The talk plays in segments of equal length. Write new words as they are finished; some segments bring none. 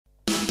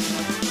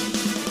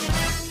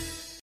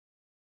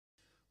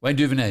Wayne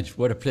Duvenage,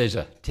 what a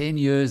pleasure. 10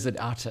 years at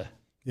OUTA.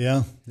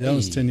 Yeah, that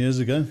was 10 years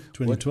ago,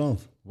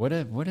 2012. What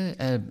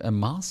a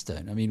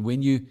milestone. I mean,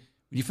 when you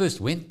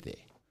first went there.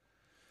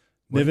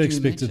 Never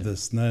expected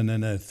this.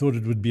 No. Thought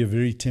it would be a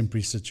very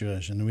temporary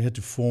situation. And we had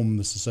to form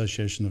this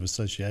association of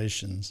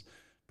associations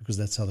because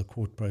that's how the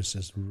court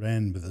process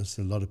ran with us.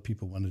 A lot of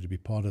people wanted to be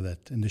part of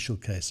that initial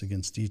case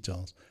against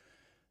Details.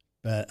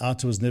 But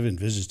OUTA was never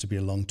envisaged to be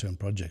a long-term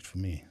project for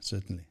me,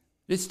 certainly.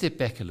 Let's step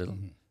back a little.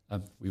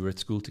 We were at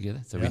school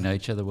together, so we know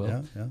each other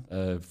well.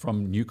 Yeah.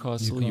 From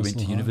Newcastle, you went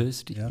to High.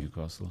 university. Yeah.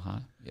 Newcastle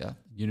High,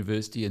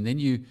 university. And then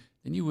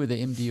you were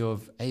the MD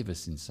of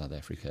Avis in South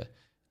Africa.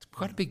 It's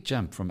quite a big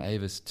jump from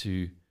Avis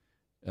to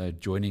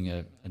joining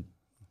an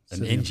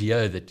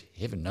NGO that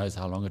heaven knows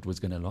how long it was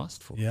going to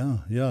last for. Yeah,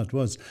 it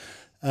was.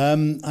 I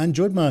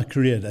enjoyed my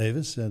career at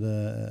Avis.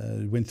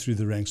 Went through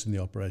the ranks in the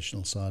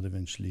operational side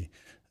eventually.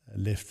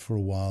 Left for a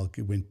while,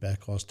 went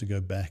back, asked to go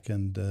back,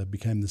 and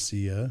became the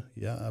CEO.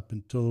 Up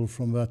until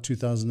from about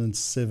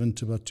 2007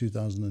 to about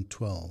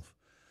 2012.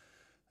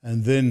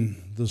 And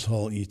then this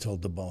whole ETOL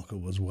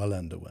debacle was well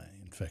underway.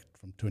 In fact,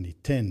 from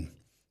 2010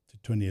 to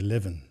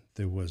 2011,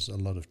 there was a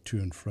lot of to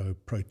and fro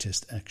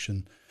protest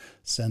action.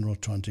 SANRAL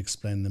trying to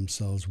explain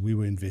themselves. We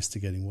were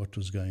investigating what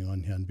was going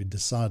on here, and we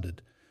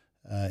decided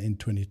in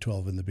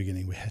 2012 in the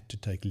beginning we had to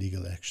take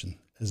legal action.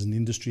 As an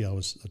industry, I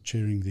was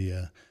chairing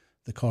the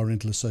Car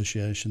Rental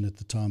Association at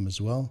the time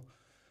as well.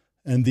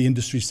 And the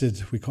industry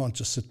said, we can't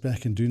just sit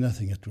back and do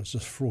nothing. It was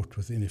just fraught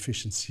with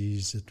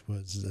inefficiencies. It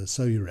was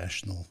so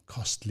irrational,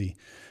 costly,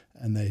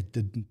 and they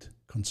didn't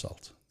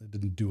consult. They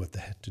didn't do what they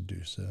had to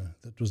do. So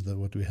that was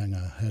what we hung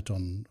our hat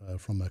on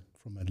from a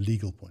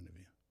legal point of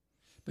view.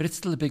 But it's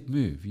still a big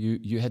move.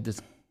 You had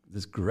this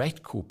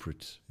great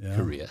corporate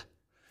career.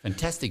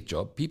 Fantastic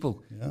job.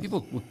 People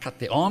would cut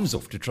their arms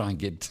off to try and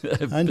get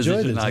a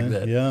position like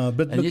that. Yeah,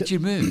 but yet you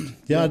moved.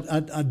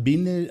 I'd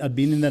been there. I'd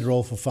been in that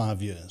role for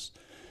 5 years,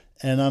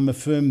 and I'm a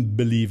firm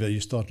believer. You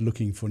start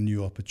looking for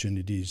new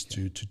opportunities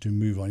to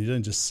move on. You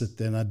don't just sit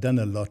there. And I'd done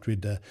a lot. We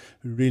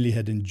really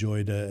had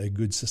enjoyed a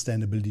good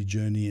sustainability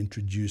journey.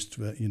 Introduced,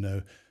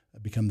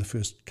 become the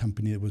first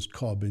company that was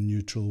carbon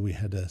neutral. We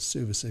had a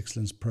service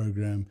excellence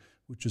program,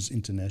 which was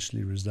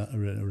internationally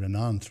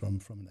renowned from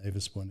an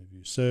Avis point of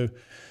view. So.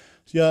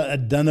 Yeah,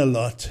 I'd done a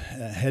lot,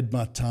 had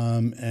my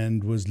time,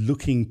 and was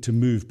looking to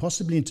move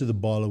possibly into the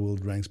Bala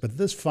World ranks. But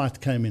this fight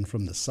came in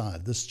from the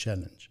side, this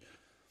challenge,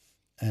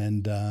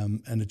 and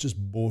it just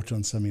brought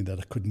on something that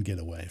I couldn't get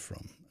away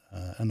from.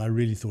 And I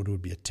really thought it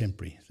would be a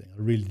temporary thing.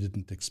 I really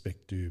didn't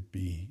expect to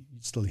be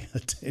still here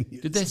 10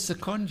 years. Did they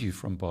second you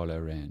from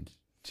Bala Rand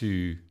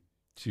to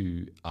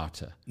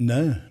OUTA?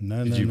 No,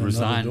 Did you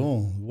resign? Not at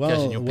all.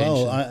 Well,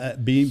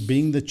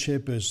 being the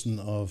chairperson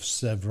of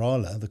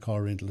SANRAL, the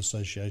Car Rental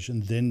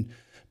Association, then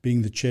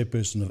being the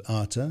chairperson of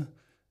OUTA,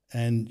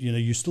 and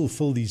you still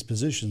fill these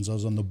positions. I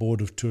was on the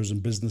board of Tourism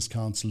Business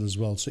Council as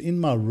well. So in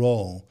my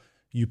role,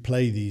 you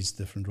play these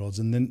different roles.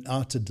 And then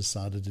OUTA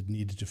decided it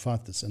needed to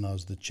fight this, and I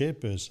was the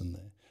chairperson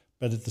there.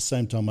 But at the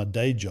same time, my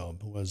day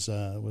job was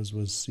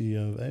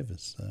CEO of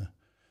Avis.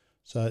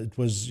 So it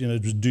was,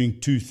 it was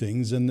doing two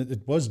things, and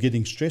it was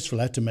getting stressful.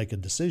 I had to make a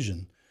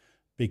decision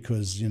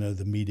because,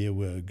 the media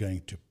were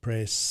going to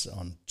press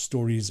on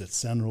stories that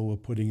SANRAL were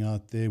putting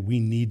out there. We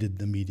needed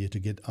the media to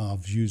get our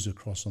views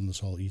across on this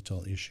whole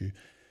ETOL issue.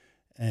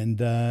 And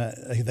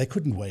they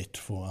couldn't wait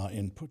for our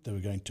input. They were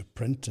going to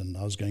print, and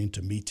I was going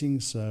to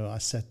meetings. So I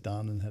sat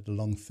down and had a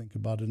long think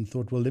about it and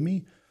thought, well, let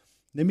me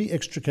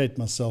extricate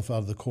myself out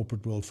of the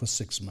corporate world for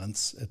 6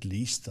 months at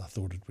least. I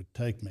thought it would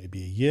take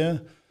maybe a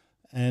year.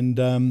 And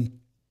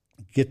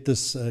get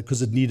this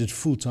because it needed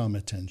full-time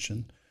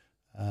attention,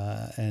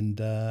 and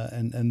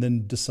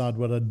then decide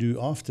what I'd do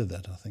after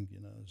that. I think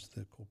as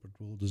the corporate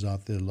world is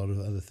out there, a lot of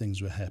other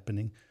things were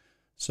happening.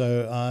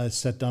 So I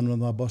sat down with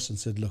my boss and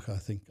said, "Look, I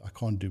think I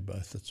can't do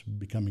both. It's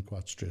becoming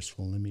quite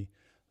stressful.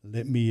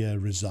 Let me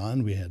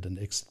resign." We had an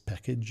exit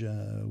package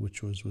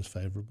which was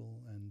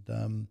favourable,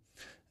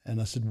 and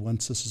I said,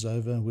 "Once this is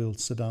over, we'll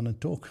sit down and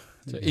talk."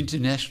 So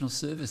international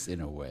service in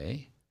a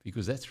way.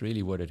 Because that's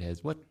really what it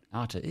has, what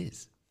OUTA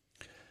is.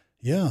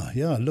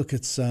 Yeah. Look,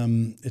 this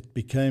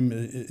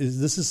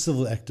is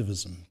civil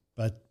activism,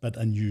 but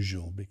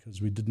unusual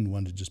because we didn't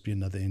want to just be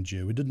another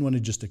NGO. We didn't want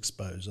to just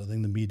expose. I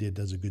think the media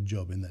does a good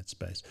job in that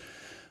space.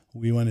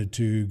 We wanted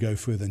to go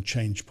further and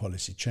change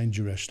policy, change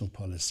irrational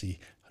policy,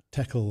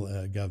 tackle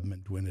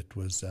government when it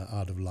was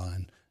out of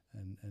line,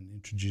 and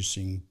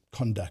introducing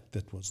conduct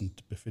that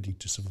wasn't befitting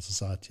to civil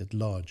society at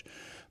large.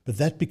 But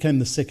that became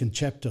the second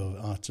chapter of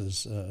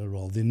OUTA's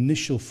role. The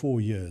initial 4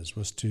 years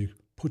was to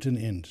put an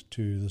end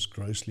to this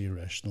grossly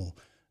irrational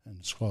and,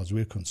 as far as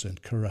we're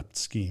concerned, corrupt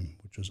scheme,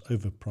 which was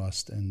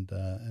overpriced and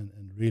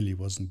really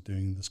wasn't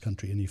doing this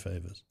country any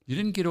favours. You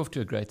didn't get off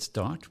to a great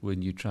start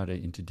when you tried to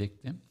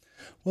interdict them?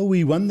 Well,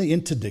 we won the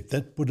interdict.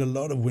 That put a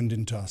lot of wind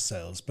into our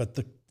sails, but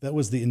that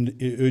was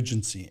the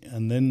urgency.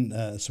 And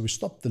then, so we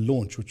stopped the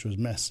launch, which was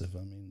massive.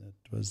 I mean,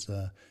 it was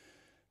a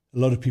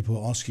lot of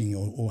people asking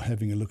or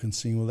having a look and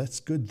seeing, well, that's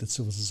good that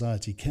civil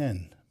society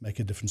can make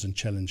a difference and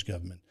challenge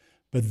government.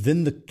 But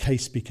then the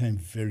case became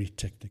very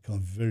technical,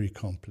 very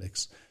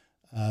complex,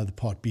 the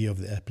Part B of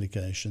the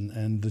application,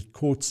 and the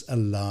courts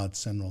allowed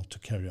SANRAL to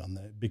carry on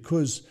there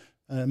because,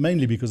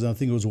 mainly because I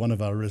think it was one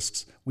of our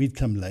risks. We'd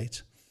come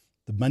late,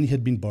 the money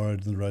had been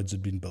borrowed and the roads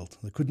had been built.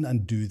 They couldn't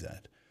undo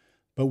that.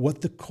 But what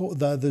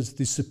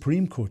the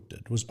Supreme Court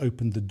did was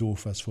open the door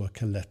for us for a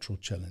collateral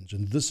challenge,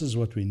 and this is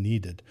what we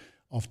needed.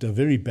 After a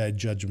very bad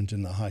judgment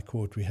in the High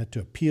Court, we had to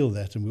appeal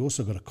that, and we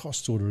also got a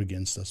cost order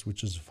against us,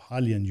 which is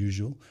highly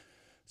unusual.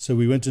 So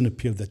we went and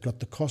appealed that, got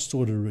the cost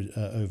order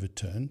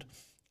overturned,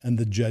 and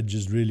the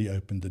judges really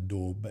opened the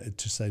door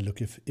to say,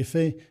 look, if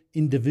an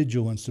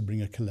individual wants to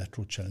bring a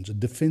collateral challenge, a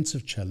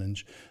defensive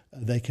challenge,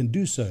 they can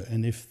do so.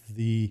 And if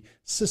the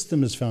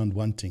system is found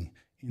wanting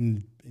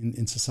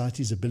in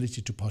society's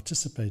ability to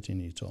participate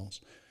in e-tolls,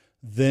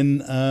 then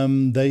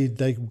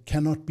they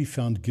cannot be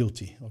found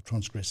guilty of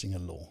transgressing a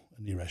law,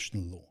 an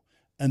irrational law.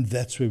 And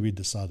that's where we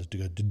decided to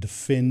go, to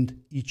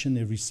defend each and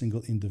every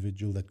single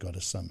individual that got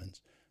a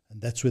summons. And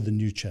that's where the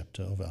new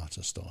chapter of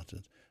OUTA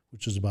started,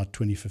 which was about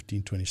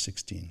 2015,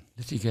 2016.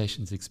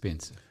 Litigation's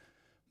expensive.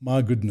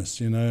 My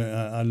goodness,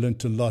 I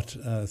learned a lot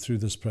through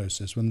this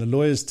process. When the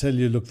lawyers tell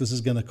you, look, this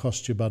is going to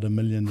cost you about R1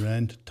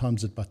 million,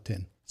 times it by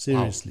 10.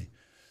 Seriously. Wow.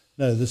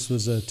 No, this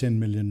was a 10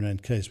 million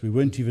rand case. We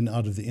weren't even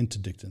out of the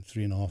interdict and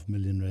 3.5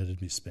 million rand had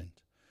been spent.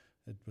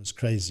 It was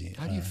crazy.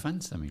 How do you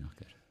fund something like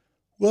that?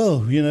 Well,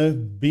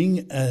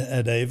 being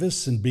at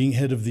Avis and being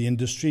head of the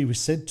industry, we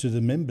said to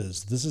the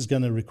members, this is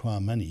going to require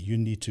money. You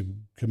need to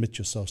commit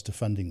yourselves to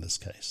funding this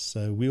case.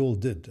 So we all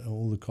did.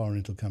 All the car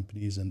rental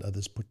companies and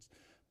others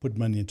put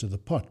money into the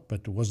pot,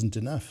 but it wasn't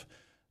enough.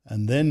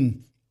 And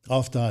then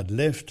after I'd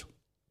left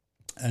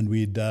and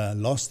we'd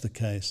lost the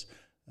case,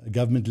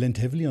 government lent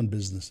heavily on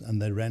business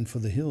and they ran for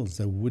the hills.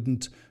 They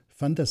wouldn't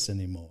fund us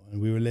anymore.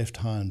 And we were left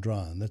high and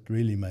dry, and that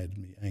really made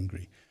me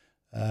angry.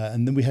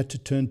 And then we had to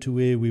turn to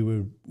where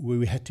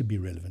we had to be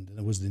relevant, and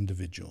it was the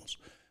individuals.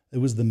 It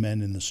was the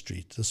man in the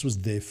street. This was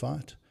their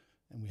fight,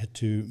 and we had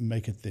to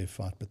make it their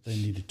fight, but they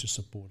needed to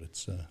support it.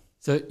 So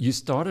you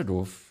started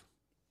off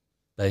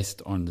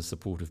based on the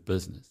support of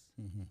business,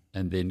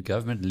 and then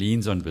government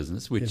leans on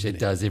business, which it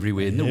does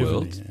everywhere in the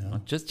world,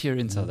 not just here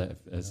in South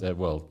Africa.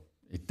 Well,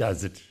 it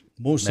does it.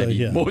 More so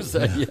here. More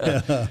so,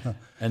 yeah.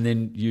 And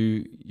then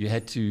you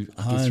had to,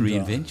 I guess,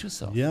 reinvent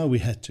yourself. Yeah, we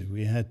had to.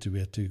 We had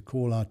to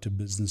call out to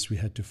business. We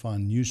had to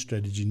find new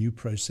strategy, new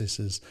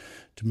processes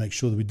to make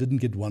sure that we didn't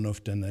get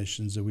one-off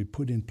donations, that we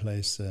put in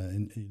place,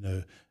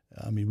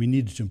 we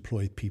needed to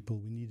employ people.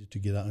 We needed to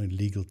get our own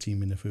legal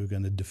team in if we were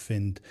going to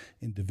defend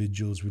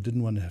individuals. We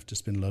didn't want to have to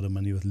spend a lot of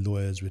money with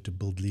lawyers. We had to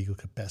build legal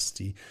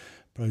capacity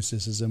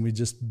processes, and we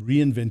just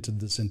reinvented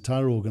this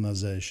entire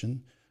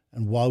organization.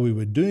 And while we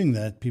were doing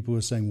that, people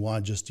were saying, why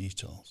just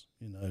e-tolls?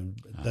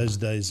 Those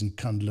days in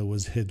Kandla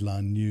was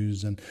headline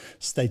news, and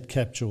state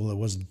capture, although it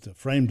wasn't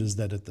framed as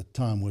that at the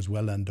time, was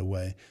well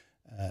underway.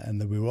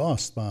 And then we were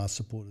asked by our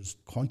supporters,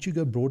 can't you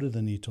go broader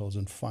than e-tolls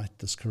and fight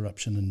this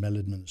corruption and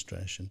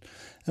maladministration?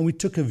 And we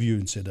took a view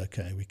and said,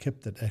 okay, we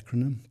kept that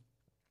acronym,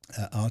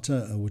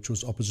 OUTA, which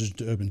was Opposition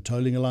to Urban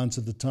Tolling Alliance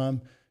at the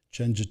time,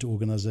 changed it to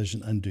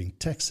Organisation Undoing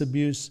Tax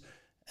Abuse,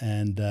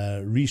 and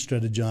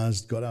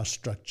re-strategized, got our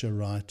structure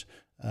right,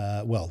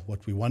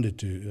 what we wanted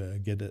to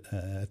get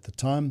at the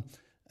time,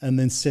 and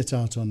then set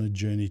out on a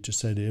journey to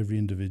say to every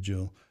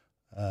individual,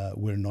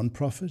 we're a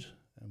non-profit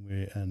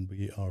and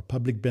we are a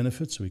public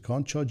benefit, so we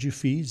can't charge you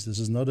fees. This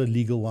is not a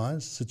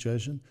legal-wise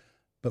situation,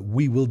 but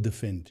we will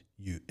defend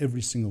you,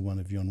 every single one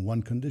of you, on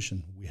one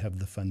condition: we have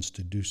the funds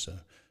to do so.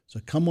 So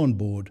come on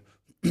board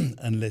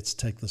and let's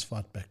take this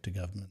fight back to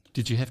government.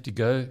 Did you have to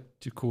go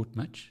to court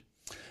much?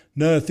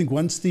 No, I think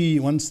once the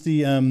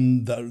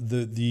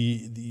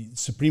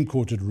Supreme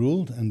Court had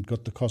ruled and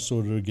got the cost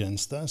order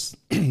against us,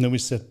 then we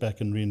sat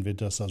back and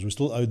reinvented ourselves. We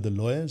still owed the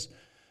lawyers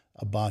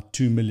about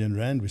 2 million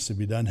rand. We said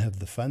we don't have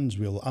the funds.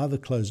 We'll either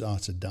close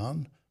OUTA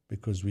down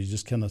because we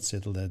just cannot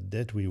settle that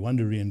debt. We want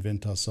to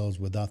reinvent ourselves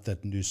without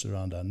that noose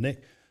around our neck.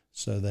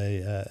 So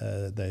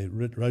they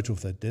wrote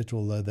off that debt,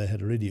 although they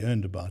had already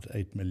earned about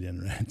 8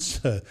 million rand.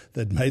 So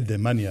they'd made their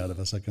money out of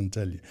us, I can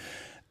tell you.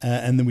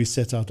 And then we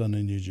set out on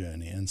a new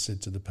journey and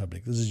said to the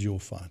public, this is your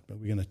fight, but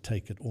we're going to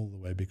take it all the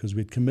way because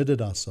we'd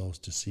committed ourselves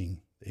to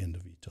seeing the end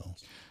of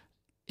e-tolls.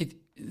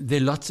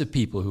 There are lots of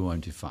people who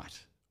want to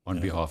fight on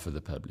behalf of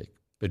the public,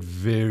 but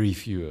very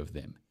few of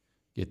them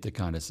get the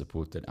kind of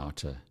support that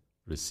OUTA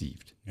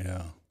received.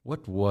 Yeah.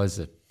 What was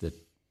it that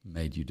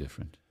made you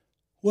different?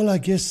 Well, I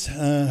guess,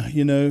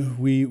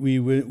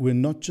 we're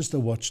not just a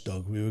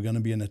watchdog. We were going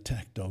to be an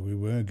attack dog. We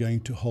were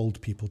going to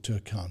hold people to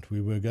account. We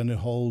were going to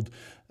hold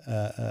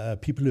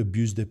people who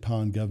abused their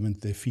power in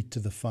government, their feet to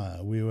the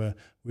fire. We were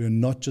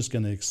not just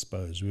going to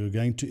expose. We were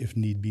going to, if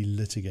need be,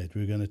 litigate.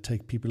 We were going to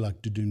take people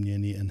like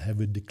Duvenage and have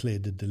her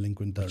declared a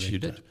delinquent director. Which you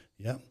did.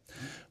 Yeah.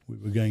 We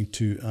were going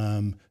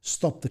to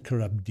stop the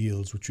corrupt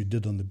deals, which we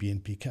did on the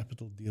BNP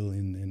Capital deal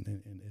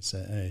in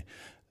SAA.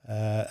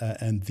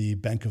 And the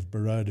Bank of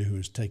Baroda, who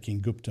was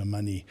taking Gupta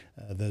money,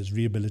 those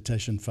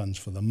rehabilitation funds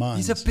for the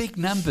mines. These are big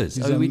numbers.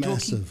 These are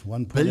massive,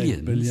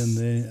 1.8 billion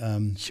there.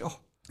 Sure.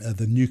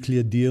 The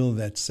nuclear deal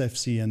that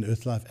SAFC and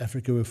EarthLife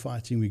Africa were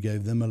fighting, we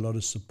gave them a lot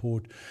of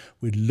support.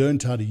 We'd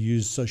learned how to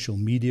use social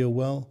media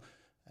well.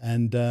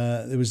 And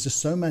there was just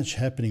so much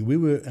happening. We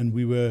were,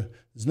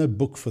 there's no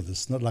book for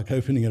this, not like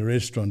opening a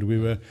restaurant. We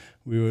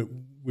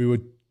were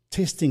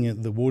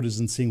testing the waters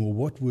and seeing, well,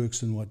 what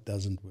works and what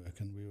doesn't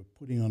work. And we were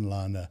putting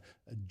online a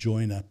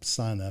join up,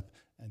 sign up,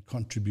 and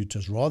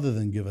contributors, rather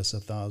than give us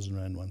 1,000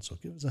 Rand once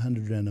off, give us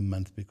 100 Rand a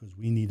month, because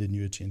we need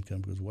annuity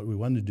income. Because what we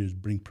want to do is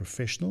bring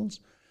professionals,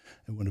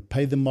 and we want to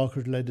pay them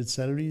market-related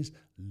salaries,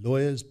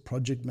 lawyers,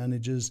 project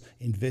managers,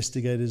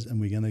 investigators,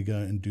 and we're going to go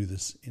and do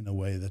this in a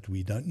way that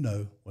we don't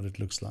know what it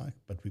looks like,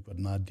 but we've got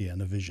an idea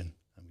and a vision,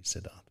 and we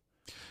set out.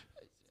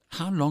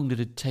 How long did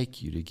it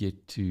take you to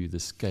get to the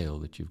scale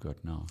that you've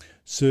got now?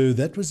 So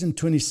that was in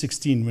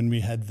 2016 when we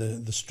had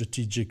the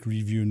strategic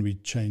review and we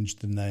changed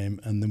the name,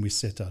 and then we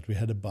set out. We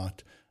had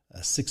about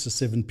 6 or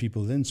 7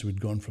 people then, so we'd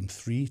gone from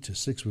 3 to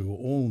 6. We were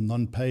all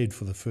non-paid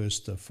for the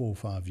first 4 or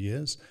 5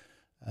 years.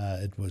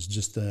 It was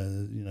just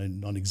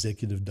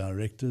non-executive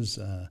directors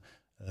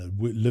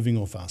living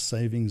off our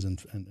savings and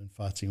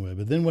fighting away.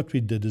 But then what we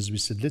did is we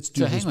said, let's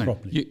do this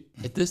properly.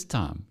 At this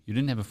time, you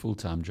didn't have a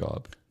full-time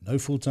job. No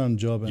full-time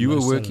job. You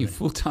were working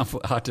full-time for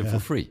OUTA for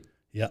free.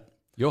 Yeah.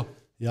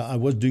 Yeah, I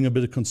was doing a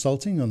bit of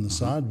consulting on the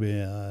side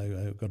where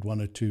I got 1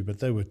 or 2, but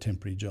they were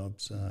temporary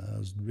jobs. I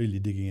was really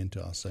digging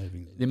into our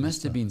savings. There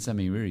must have been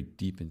something very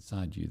deep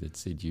inside you that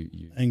said you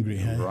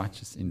angry,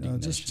 righteous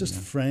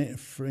indignation.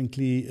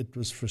 Frankly, it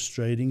was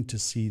frustrating to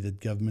see that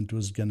government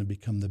was going to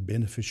become the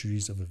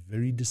beneficiaries of a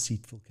very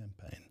deceitful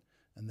campaign,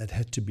 and that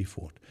had to be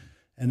fought.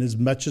 And as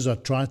much as I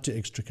tried to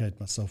extricate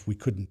myself, we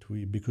couldn't.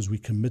 Because we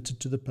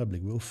committed to the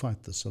public. We'll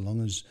fight this. So long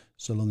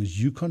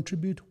as you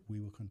contribute, we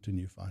will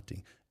continue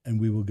fighting. And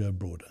we will go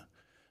broader.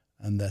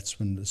 And that's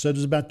when, so it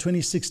was about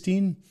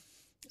 2016,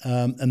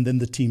 and then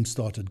the team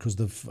started because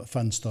the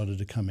funds started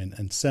to come in.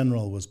 And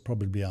SANRAL was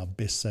probably our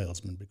best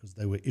salesman because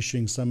they were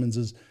issuing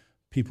summonses.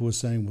 People were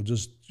saying, well,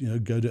 just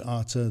go to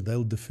OUTA,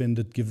 they'll defend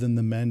it, give them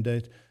the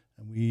mandate.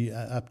 And we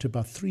up to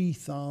about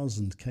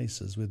 3,000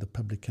 cases where the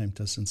public came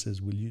to us and says,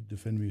 will you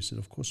defend me? We said,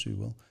 of course we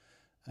will.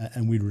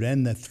 And we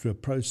ran that through a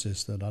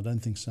process that I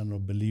don't think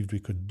SANRAL believed we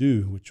could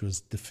do, which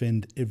was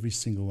defend every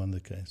single one of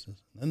the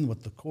cases. And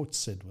what the court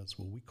said was,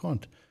 well, we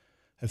can't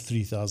have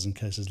 3,000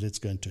 cases. Let's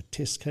go into a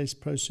test case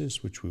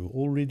process, which we were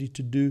all ready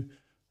to do.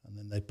 And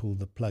then they pulled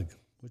the plug,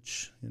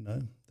 which,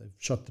 they've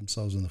shot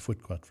themselves in the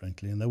foot, quite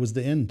frankly. And that was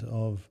the end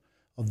of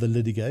the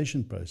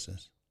litigation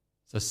process.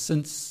 So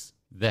since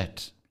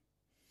that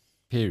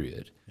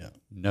period,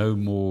 no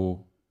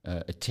more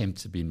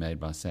attempts have been made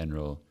by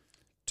SANRAL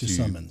to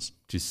summons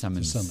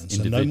individuals.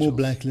 So no more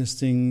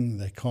blacklisting.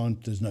 They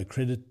can't. There's no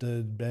credit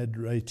bad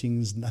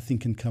ratings. Nothing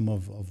can come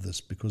of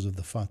this because of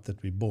the fight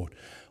that we bought.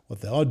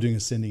 What they are doing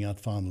is sending out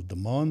final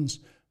demands,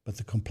 but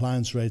the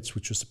compliance rates,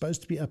 which were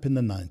supposed to be up in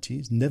the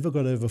 90s, never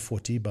got over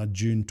 40 by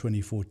June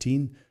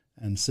 2014,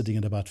 and sitting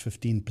at about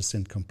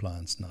 15%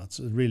 compliance now. It's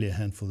really a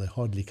handful. They're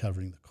hardly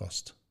covering the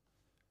cost.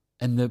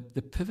 And the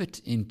pivot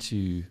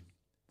into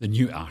the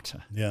new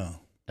OUTA,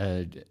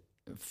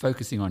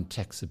 focusing on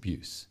tax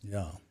abuse.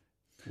 Yeah.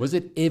 Was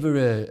it ever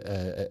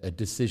a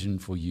decision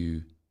for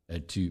you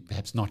to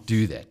perhaps not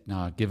do that?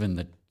 Now, given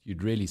that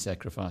you'd really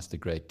sacrificed a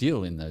great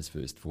deal in those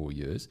first 4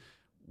 years,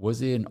 was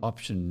there an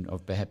option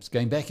of perhaps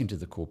going back into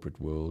the corporate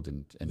world?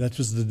 And that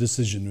was the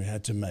decision we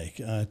had to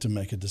make. I had to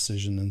make a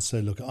decision and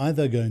say, look,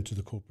 either go into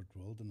the corporate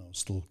world, and I was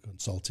still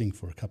consulting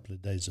for a couple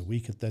of days a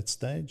week at that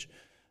stage,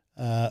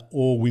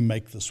 or we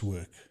make this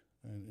work.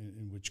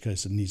 In which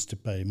case it needs to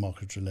pay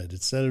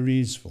market-related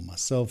salaries for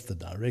myself, the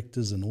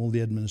directors, and all the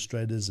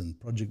administrators and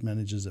project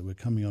managers that were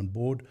coming on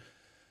board.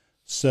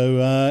 So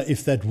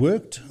if that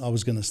worked, I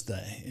was going to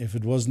stay. If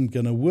it wasn't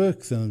going to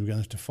work, then we're going to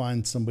have to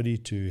find somebody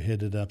to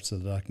head it up so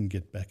that I can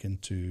get back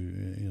into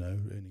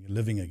earning a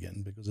living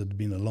again, because it had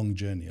been a long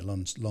journey, a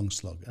long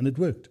slog, and it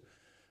worked.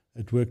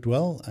 It worked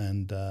well,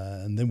 and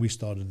then we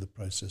started the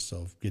process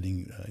of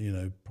getting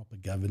proper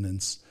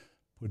governance.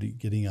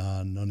 Getting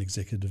our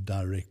non-executive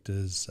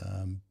directors,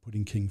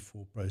 putting King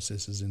 4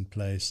 processes in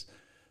place.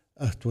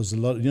 It was a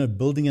lot,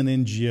 building an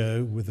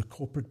NGO with a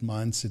corporate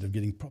mindset of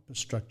getting proper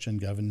structure and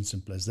governance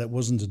in place. That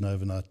wasn't an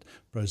overnight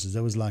process.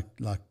 That was like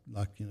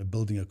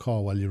building a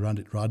car while you're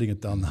riding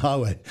it down the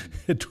highway.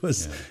 It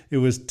was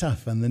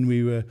tough. And then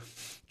we were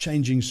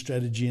changing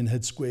strategy and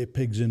had square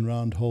pegs in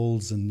round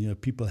holes,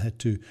 and people had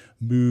to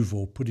move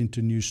or put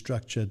into new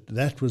structure.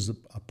 That was,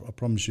 I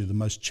promise you, the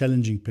most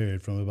challenging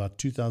period from about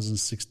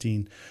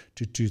 2016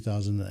 to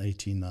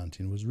 2018-19.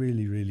 It was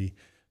really, really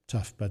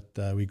tough, but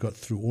we got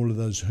through all of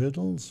those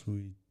hurdles.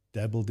 We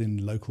dabbled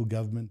in local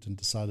government and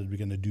decided we're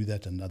going to do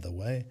that another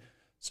way.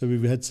 So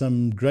we've had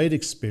some great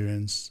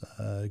experience.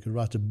 You could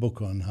write a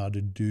book on how to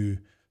do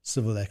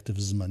civil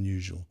activism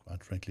unusual,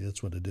 quite frankly.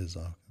 That's what it is.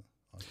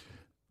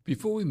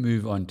 Before we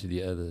move on to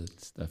the other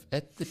stuff,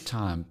 at the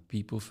time,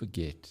 people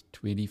forget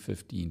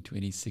 2015,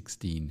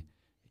 2016,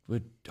 it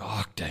were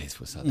dark days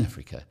for South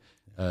Africa.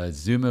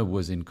 Zuma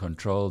was in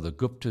control. The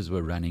Guptas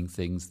were running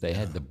things. They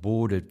had the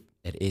board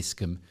at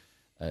Eskom.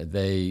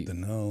 They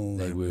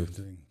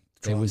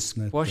were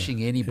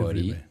squashing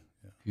anybody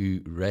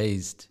who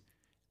raised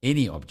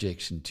any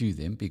objection to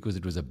them, because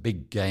it was a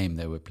big game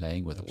they were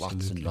playing with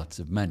lots and lots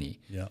of money.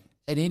 Yeah.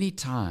 At any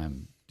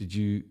time, did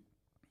you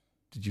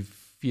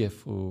fear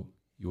for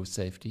your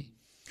safety?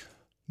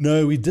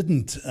 No, we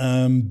didn't,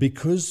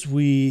 because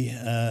we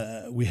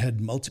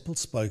had multiple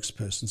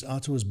spokespersons.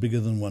 OUTA was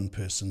bigger than one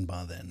person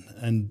by then,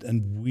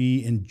 and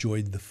we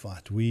enjoyed the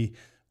fight.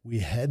 We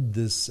had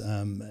this.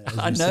 I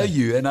know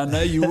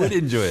you would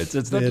enjoy it. So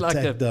it's not like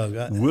a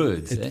dog.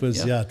 words. It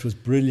was it was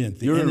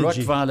brilliant. You're a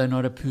Rottweiler,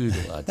 not a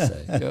poodle, I'd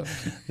say. Yeah.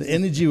 The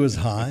energy was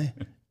high,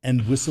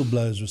 and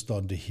whistleblowers were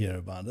starting to hear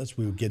about us.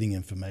 We were getting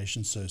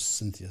information. So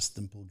Cynthia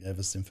Stimple gave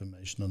us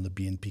information on the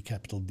BNP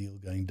Capital deal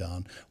going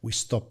down. We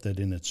stopped that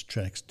in its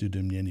tracks.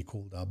 Dudumnieni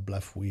called our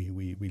bluff.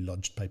 We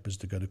lodged papers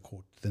to go to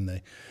court. Then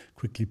they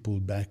quickly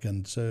pulled back.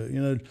 And so,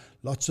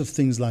 lots of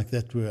things like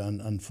that were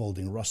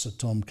unfolding.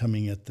 Rosatom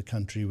coming at the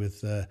country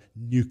with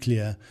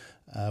nuclear.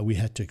 We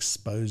had to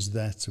expose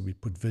that. So we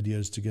put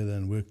videos together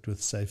and worked with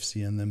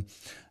SafeSea and them.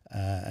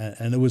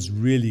 And it was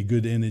really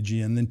good energy.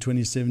 And then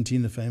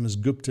 2017, the famous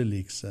Gupta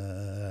leaks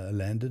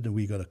landed, and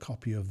we got a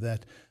copy of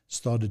that,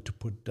 started to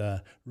put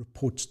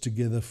reports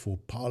together for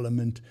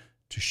Parliament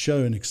to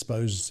show and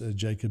expose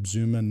Jacob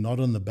Zuma,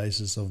 not on the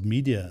basis of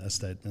media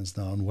statements,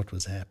 now on what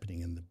was happening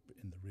in the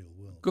real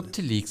world.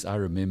 Gupta leaks, I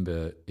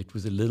remember, it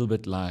was a little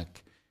bit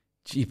like,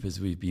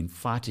 jeepers, we've been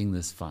fighting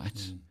this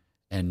fight,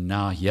 and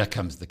now here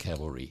comes the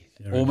cavalry.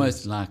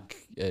 Almost like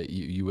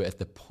you were at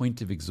the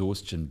point of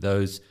exhaustion,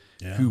 those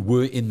who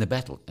were in the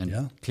battle.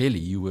 And clearly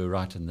you were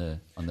right on the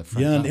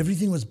front line. And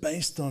everything was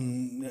based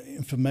on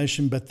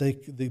information, but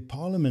the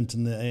Parliament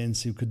and the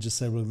ANC could just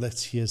say, well,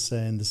 let's hear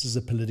saying this is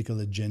a political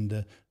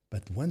agenda.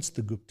 But once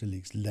the Gupta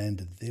leaks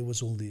landed, there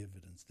was all the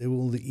evidence. There were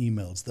all the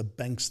emails, the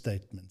bank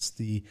statements,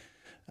 the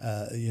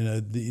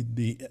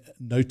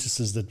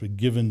notices that were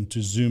given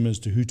to Zuma as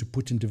to who to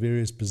put into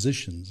various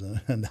positions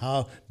and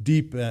how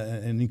deep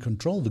and in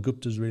control the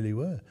Guptas really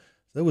were.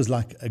 That was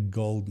like a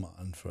gold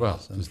mine for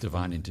us. Well, it was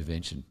divine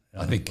intervention.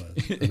 I think.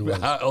 It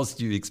was. How else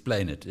do you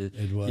explain it?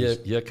 It was.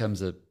 Here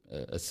comes a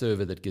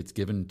server that gets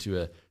given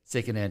to a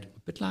second-hand, a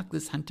bit like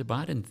this Hunter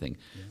Biden thing,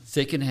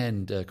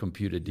 second-hand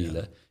computer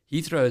dealer.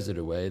 He throws it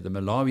away. The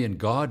Malawian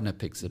gardener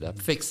picks it up,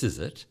 fixes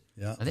it.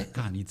 Yeah. Now, that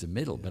guy needs a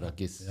medal, but I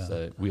guess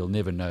we'll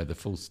never know the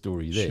full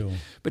story there. Sure.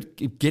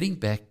 But getting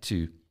back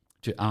to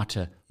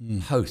OUTA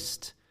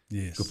post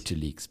Gupta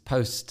leaks,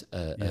 post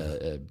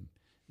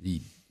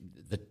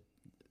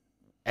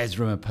as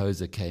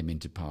Ramaphosa came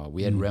into power,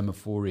 we had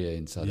Ramaphoria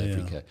in South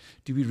Africa.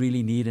 Do we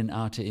really need an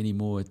OUTA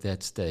anymore at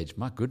that stage?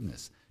 My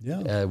goodness.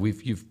 Yeah.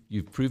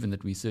 You've proven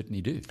that we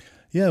certainly do.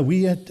 Yeah,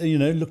 we had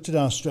looked at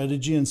our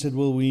strategy and said,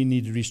 well, we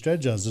need to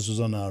re-strategize. This was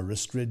on our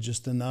risk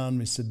register now, and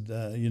we said,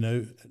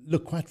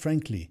 look, quite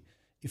frankly,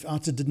 if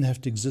OUTA didn't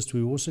have to exist,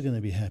 we were also going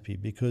to be happy,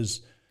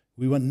 because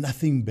we want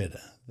nothing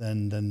better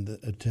than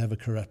to have a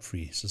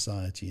corrupt-free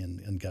society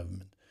and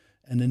government,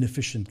 and an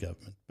efficient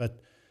government.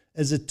 But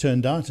as it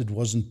turned out, it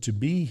wasn't to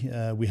be.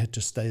 We had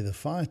to stay the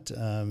fight.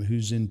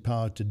 Who's in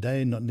power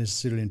today, not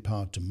necessarily in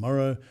power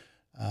tomorrow.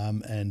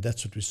 And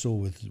that's what we saw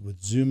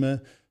with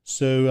Zuma.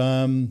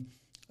 So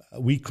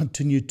we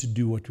continued to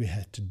do what we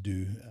had to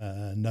do,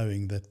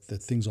 knowing that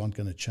things aren't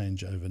going to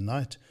change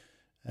overnight.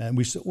 And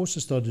we also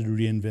started to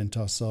reinvent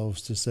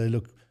ourselves to say,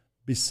 look,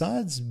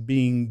 besides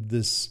being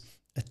this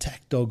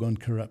attack dog on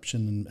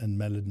corruption and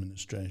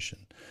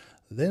maladministration,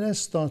 let us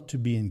start to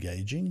be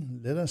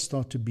engaging. Let us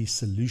start to be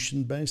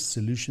solution-based,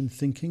 solution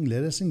thinking.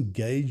 Let us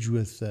engage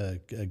with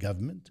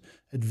government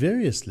at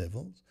various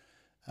levels,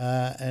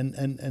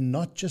 and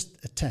not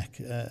just attack.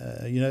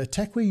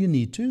 Attack where you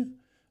need to,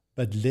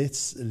 but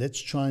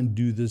let's try and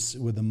do this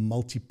with a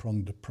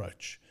multi-pronged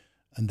approach.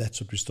 And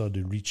that's what we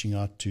started reaching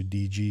out to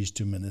DGs,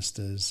 to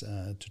ministers,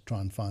 to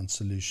try and find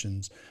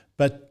solutions.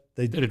 But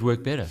did it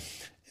work better?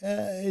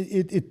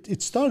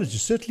 It started to,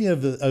 certainly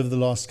over the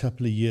last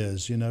couple of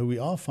years. We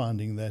are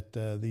finding that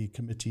the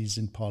committees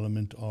in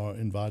Parliament are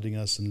inviting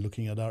us and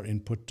looking at our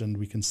input, and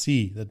we can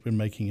see that we're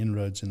making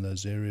inroads in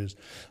those areas.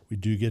 We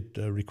do get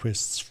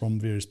requests from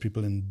various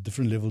people in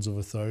different levels of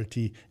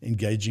authority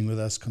engaging with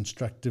us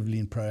constructively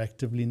and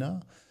proactively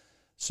now.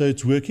 So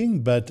it's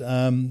working, but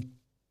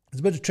there's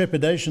a bit of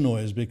trepidation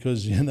always,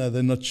 because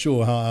they're not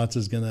sure how OUTA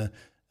is going to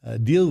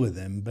deal with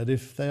them. But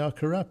if they are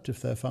corrupt,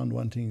 if they're found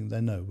wanting,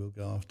 they know we'll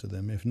go after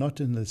them. If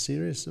not, and they're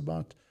serious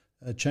about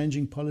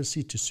changing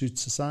policy to suit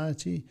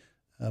society,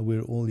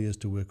 we're all ears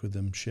to work with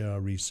them, share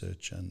our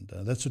research. And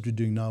that's what we're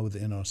doing now with the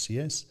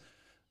NRCS,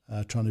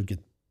 trying to get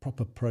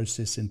proper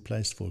process in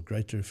place for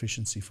greater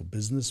efficiency for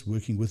business,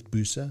 working with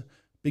BUSA.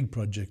 Big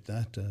project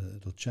that.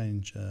 It'll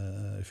change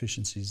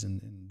efficiencies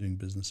in doing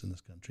business in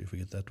this country if we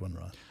get that one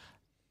right.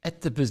 At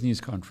the business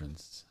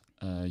conference,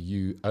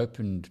 you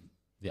opened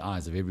the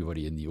eyes of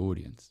everybody in the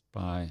audience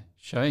by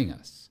showing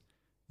us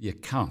the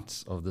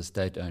accounts of the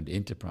state-owned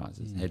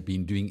enterprises had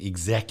been doing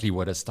exactly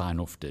what a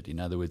Steinhoff did. In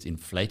other words,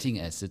 inflating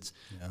assets,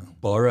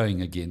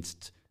 borrowing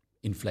against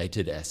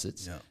inflated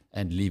assets,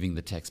 and leaving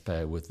the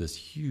taxpayer with this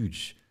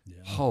huge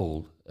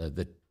hole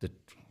that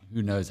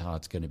who knows how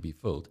it's going to be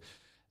filled.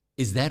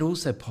 Is that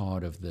also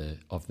part of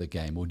the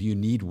game, or do you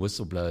need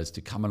whistleblowers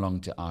to come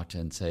along to OUTA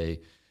and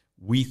say,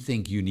 we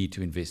think you need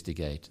to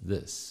investigate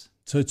this?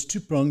 So it's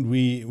two-pronged.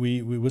 We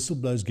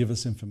whistleblowers give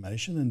us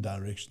information and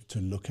direction to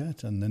look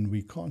at, and then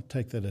we can't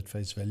take that at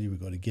face value. We've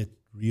got to get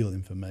real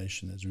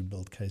information as we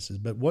build cases.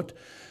 But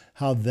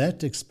how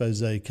that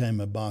expose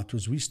came about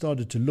was we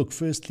started to look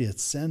firstly at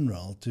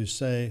SANRAL to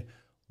say,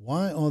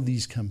 why are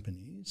these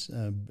companies,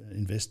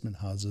 investment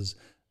houses,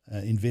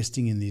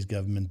 investing in these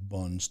government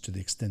bonds to the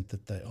extent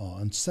that they are?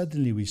 And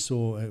suddenly we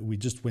saw,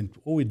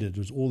 all we did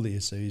was all the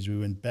SOEs, we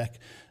went back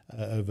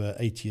over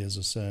 8 years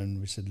or so, and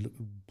we said, look,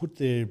 put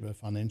their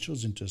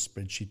financials into a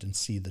spreadsheet and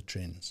see the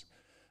trends.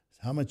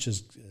 How much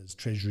is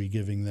Treasury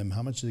giving them?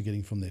 How much are they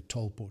getting from their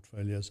toll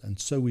portfolios? And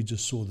so we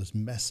just saw this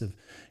massive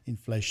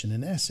inflation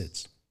in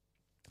assets.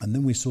 And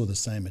then we saw the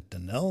same at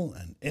Denel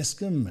and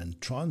Eskom and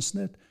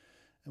Transnet.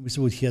 And we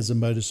said, well, here's a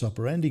modus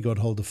operandi, got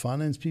hold of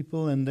finance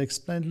people, and they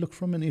explained, look,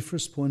 from an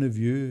IFRS point of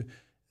view,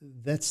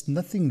 that's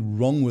nothing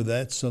wrong with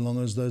that so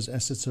long as those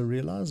assets are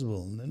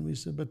realizable. And then we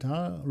said, but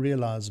how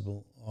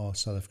realizable are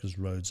South Africa's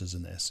roads as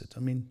an asset? I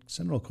mean,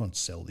 SANRAL can't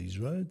sell these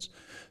roads.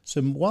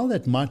 So while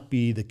that might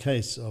be the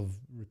case of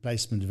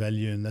replacement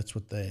value, and that's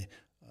what they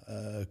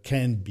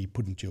can be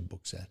put into your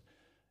books at,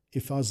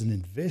 if I was an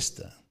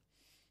investor,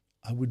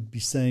 I would be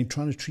trying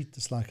to treat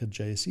this like a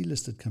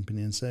JSE-listed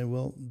company and say,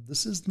 well,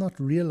 this is not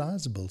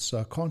realizable, so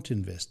I can't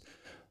invest.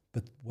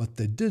 But what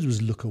they did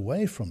was look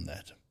away from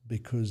that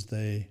because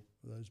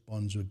those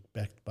bonds were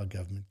backed by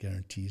government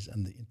guarantees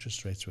and the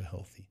interest rates were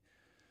healthy.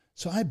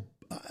 So I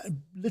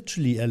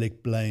literally,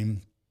 Alec,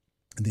 blame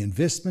the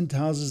investment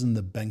houses and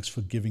the banks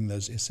for giving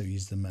those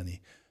SOEs the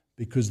money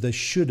because they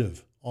should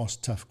have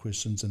asked tough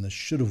questions and they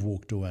should have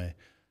walked away.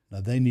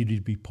 Now, they need to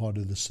be part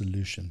of the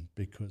solution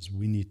because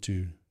we need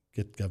to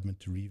get government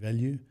to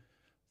revalue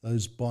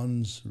those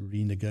bonds,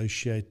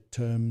 renegotiate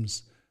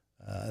terms.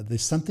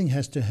 There's something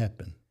has to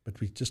happen, but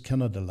we just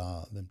cannot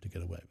allow them to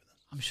get away with it.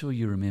 I'm sure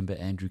you remember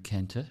Andrew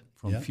Cantor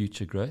from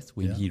Future Growth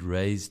when he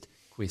raised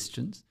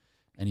questions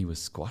and he was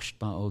squashed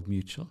by Old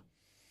Mutual.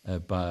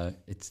 But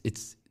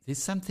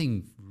there's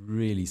something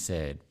really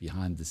sad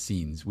behind the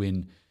scenes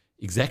when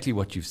exactly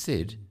what you've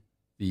said,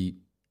 the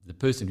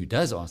person who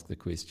does ask the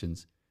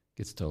questions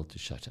gets told to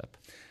shut up.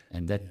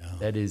 And that's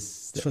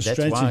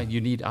why you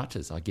need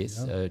OUTAs, I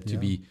guess, to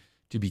be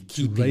keeping,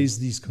 to raise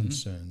these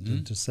concerns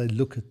and to say,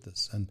 look at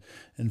this. And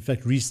in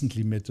fact,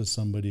 recently met with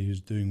somebody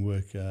who's doing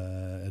work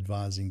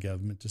advising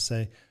government to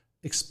say,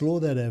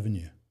 explore that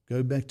avenue.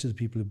 Go back to the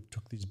people who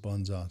took these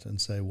bonds out and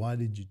say, why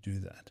did you do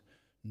that?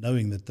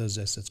 Knowing that those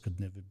assets could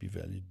never be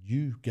valued.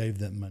 You gave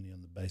that money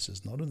on the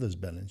basis, not of those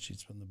balance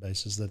sheets, but on the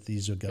basis that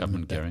these are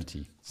government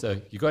guarantee. So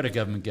you got a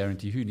government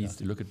guarantee. Who needs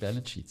to look at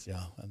balance sheets?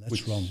 Yeah, and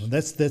that's wrong. And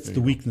that's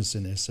the weakness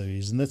in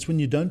SOEs. And that's when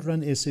you don't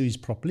run SOEs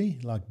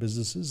properly, like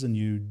businesses, and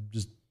you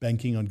just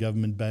banking on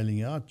government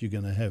bailing out, you're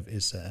going to have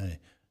SAA,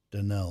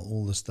 Denel,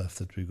 all the stuff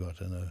that we've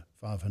got, and a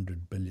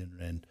 500 billion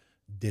rand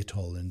debt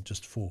hole in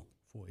just four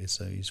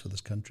SOEs for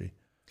this country.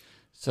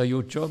 So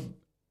your job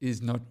is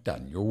not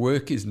done. Your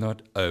work is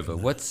not over.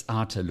 No. What's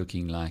OUTA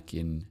looking like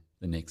in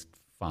the next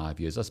 5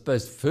 years? I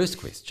suppose first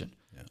question,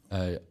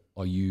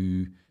 are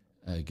you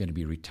going to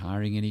be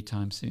retiring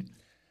anytime soon?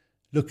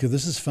 Look,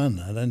 this is fun.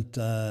 I don't,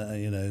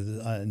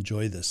 I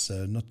enjoy this.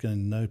 So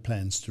no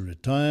plans to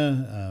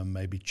retire,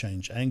 maybe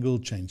change angle,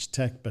 change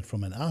tack. But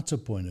from an OUTA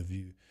point of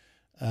view,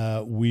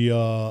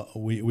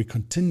 we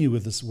continue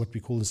with this, what we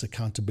call this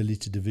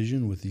accountability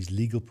division, with these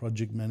legal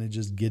project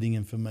managers getting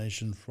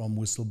information from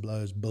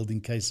whistleblowers,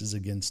 building cases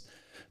against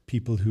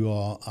people who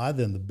are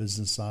either in the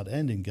business side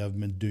and in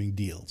government doing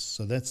deals.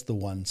 So that's the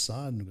one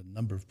side, and we've got a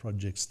number of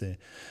projects there.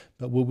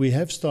 But what we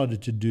have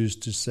started to do is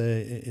to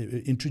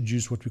say,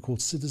 introduce what we call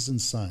citizen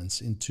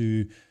science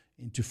into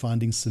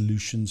finding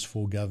solutions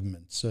for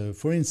government. So,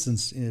 for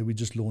instance, we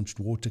just launched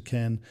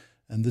WaterCan.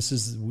 And this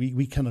is,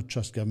 we cannot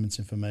trust government's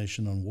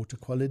information on water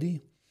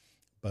quality,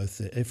 both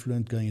the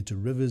effluent going into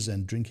rivers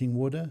and drinking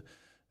water.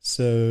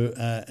 So,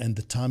 and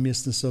the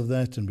timeousness of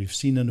that. And we've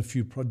seen in a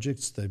few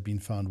projects, they've been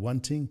found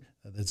wanting.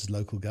 That's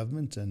local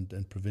government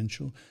and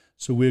provincial.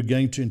 So we're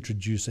going to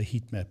introduce a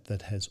heat map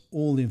that has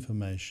all the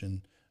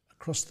information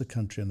across the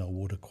country on our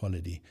water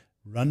quality,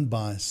 run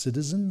by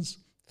citizens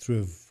through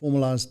a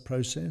formalized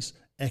process,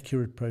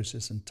 accurate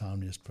process, and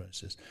timeliest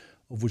process,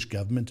 of which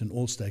government and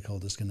all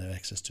stakeholders can have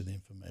access to the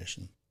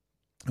information.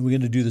 And we're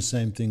going to do the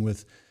same thing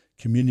with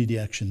community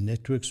action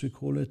networks, we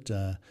call it,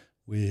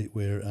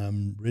 where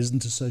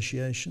resident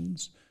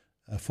associations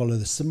follow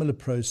the similar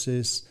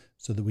process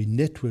so that we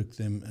network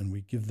them and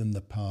we give them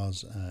the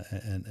powers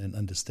and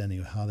understanding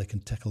of how they can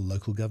tackle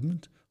local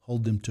government,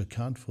 hold them to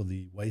account for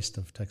the waste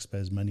of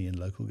taxpayers' money in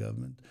local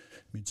government,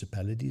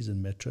 municipalities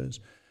and metros.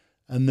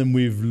 And then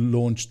we've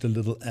launched a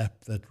little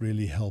app that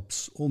really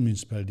helps all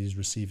municipalities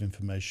receive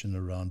information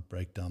around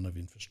breakdown of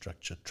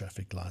infrastructure,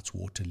 traffic lights,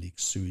 water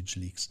leaks, sewage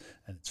leaks,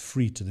 and it's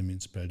free to the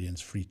municipality and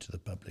it's free to the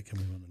public,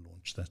 and we want to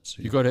launch that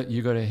soon.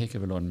 You got a heck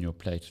of a lot on your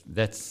plate.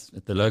 That's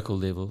at the local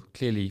level.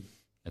 Clearly,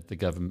 at the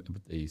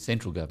government, the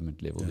central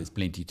government level. There's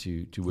plenty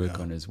to work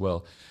on as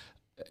well.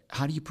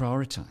 How do you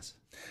prioritize?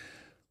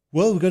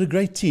 Well, we've got a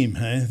great team.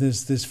 Hey?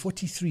 There's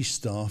 43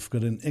 staff,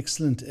 got an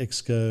excellent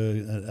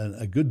exco,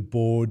 a good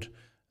board,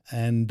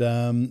 and you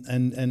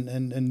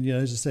know,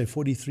 as I say,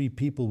 43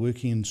 people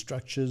working in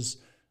structures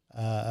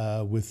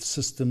with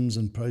systems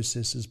and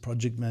processes,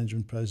 project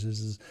management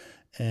processes,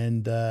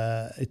 and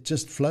it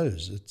just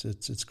flows.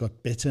 It's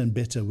got better and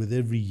better with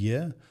every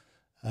year.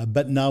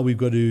 But now we've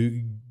got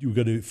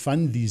to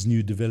fund these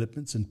new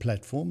developments and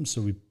platforms.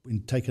 So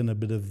we've taken a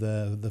bit of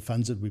the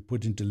funds that we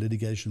put into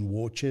litigation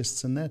war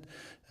chests and that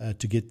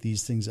to get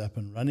these things up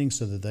and running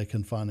so that they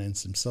can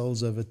finance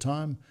themselves over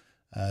time,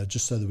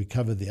 just so that we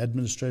cover the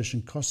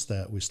administration costs.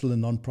 That we're still a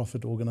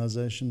non-profit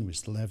organization. We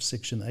still have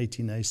Section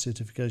 18A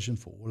certification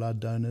for all our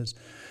donors.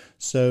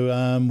 So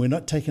we're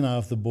not taking our eye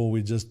off the ball.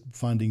 We're just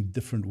finding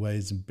different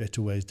ways and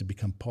better ways to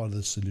become part of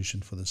the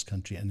solution for this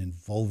country and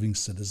involving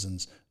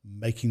citizens,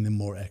 making them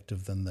more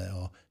active than they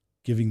are,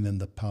 giving them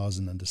the powers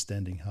and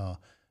understanding how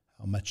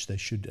much they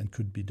should and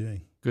could be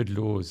doing. Good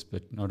laws,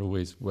 but not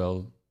always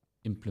well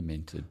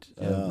implemented.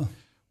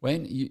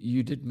 Wayne,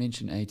 you did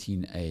mention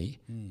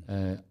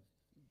 18A.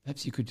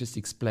 Perhaps you could just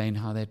explain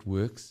how that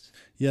works.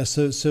 Yeah,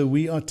 so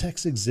we are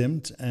tax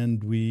exempt,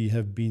 and we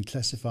have been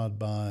classified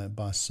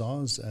by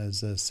SARS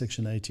as a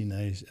Section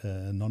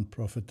 18A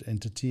non-profit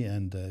entity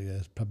and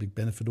a public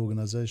benefit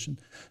organization.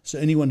 So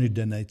anyone who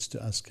donates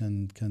to us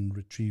can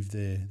retrieve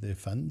their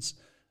funds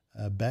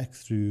back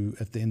through.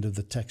 At the end of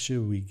the tax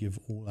year, we give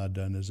all our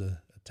donors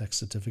a tax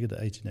certificate,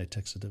 an 18A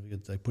tax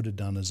certificate. They put it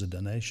down as a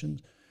donation,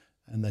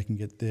 and they can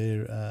get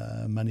their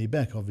money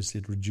back. Obviously,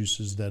 it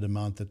reduces that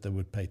amount that they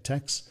would pay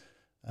tax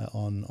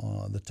on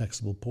the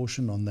taxable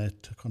portion on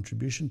that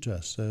contribution to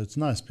us. So it's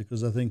nice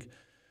because I think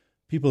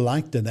people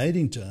like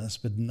donating to us,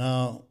 but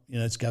now, you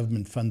know, it's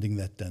government funding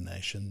that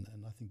donation.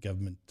 And I think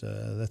government,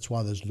 that's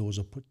why those laws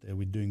are put there.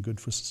 We're doing good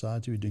for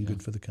society. We're doing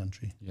good for the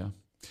country. Yeah.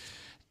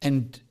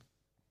 And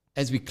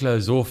as we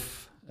close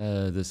off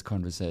this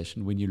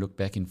conversation, when you look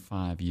back in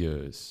 5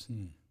 years,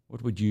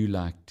 what would you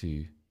like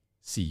to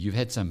see? You've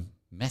had some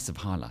massive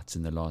highlights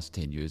in the last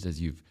 10 years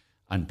as you've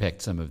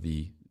unpacked some of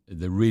the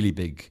really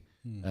big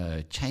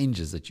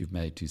changes that you've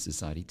made to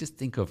society. Just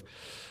think of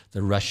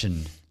the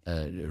Russian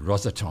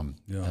Rosatom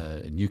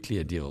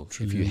nuclear deal.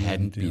 If you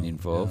hadn't been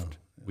involved,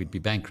 we'd be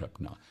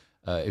bankrupt now.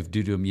 If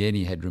Dudu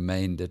Myeni had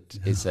remained at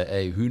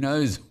SAA, who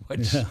knows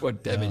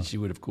what damage she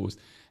would have caused.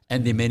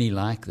 And there are many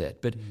like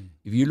that. But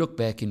if you look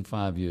back in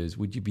 5 years,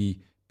 would you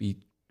be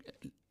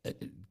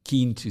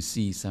keen to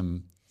see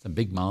some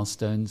big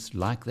milestones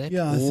like that?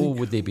 Yeah, or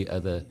would there be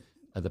other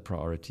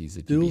priorities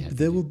that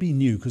there will be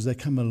new because they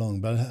come along,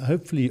 but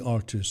hopefully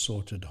OUTA is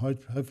sorted.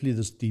 Hopefully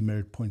this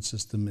demerit point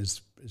system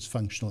is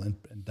functional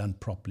and done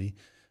properly.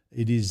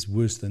 It is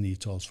worse than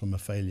ETOLs from a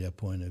failure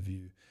point of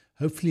view.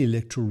 Hopefully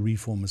electoral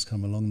reform has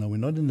come along. Now, we're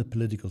not in the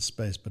political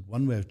space, but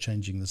one way of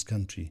changing this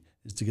country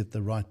is to get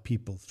the right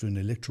people through an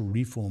electoral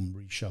reform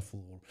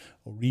reshuffle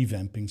or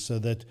revamping so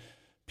that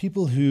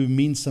people who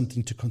mean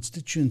something to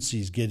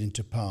constituencies get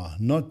into power,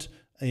 not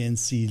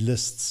ANC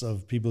lists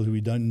of people who we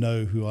don't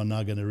know who are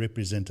now going to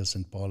represent us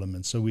in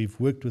Parliament. So we've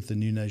worked with the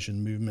New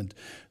Nation movement,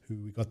 who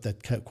we got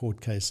that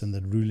court case and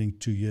that ruling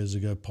 2 years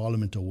ago.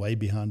 Parliament are way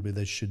behind where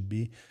they should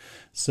be.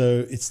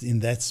 So it's in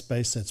that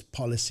space, that's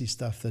policy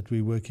stuff that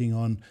we're working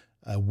on.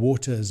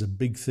 Water is a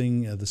big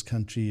thing. This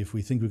country, if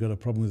we think we've got a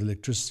problem with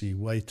electricity,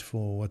 wait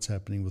for what's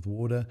happening with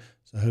water.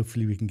 So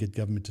hopefully we can get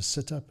government to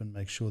sit up and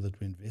make sure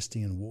that we're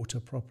investing in water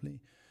properly.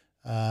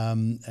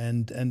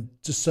 And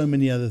just so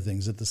many other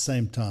things. At the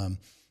same time,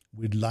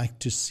 we'd like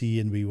to see,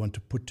 and we want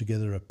to put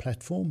together a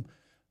platform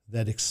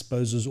that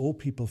exposes all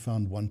people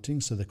found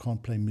wanting so they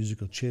can't play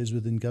musical chairs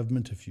within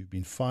government. If you've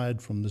been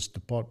fired from this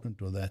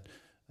department or that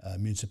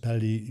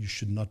municipality, you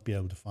should not be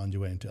able to find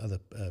your way into other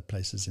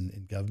places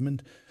in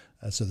government.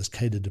 So this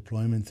cadre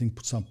deployment thing,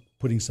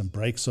 putting some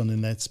brakes on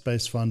in that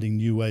space, finding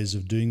new ways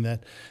of doing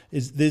that.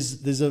 It's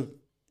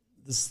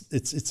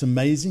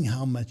amazing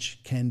how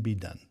much can be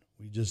done.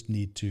 We just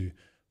need to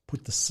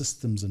put the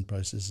systems and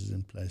processes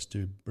in place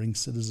to bring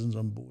citizens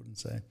on board and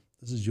say,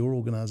 this is your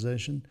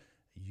organization,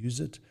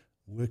 use it,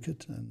 work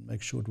it, and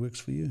make sure it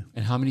works for you.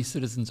 And how many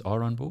citizens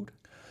are on board?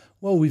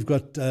 Well, we've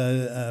got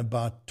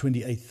about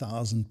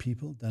 28,000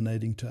 people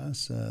donating to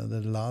us.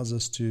 That allows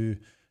us to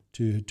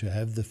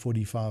have the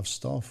 45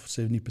 staff.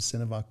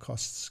 70% of our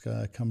costs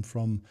come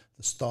from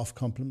the staff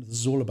complement. This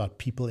is all about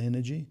people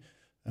energy.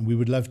 And we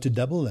would love to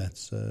double that.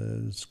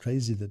 So it's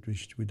crazy that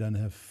we don't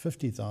have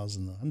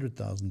 50,000 or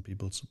 100,000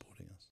 people supporting us.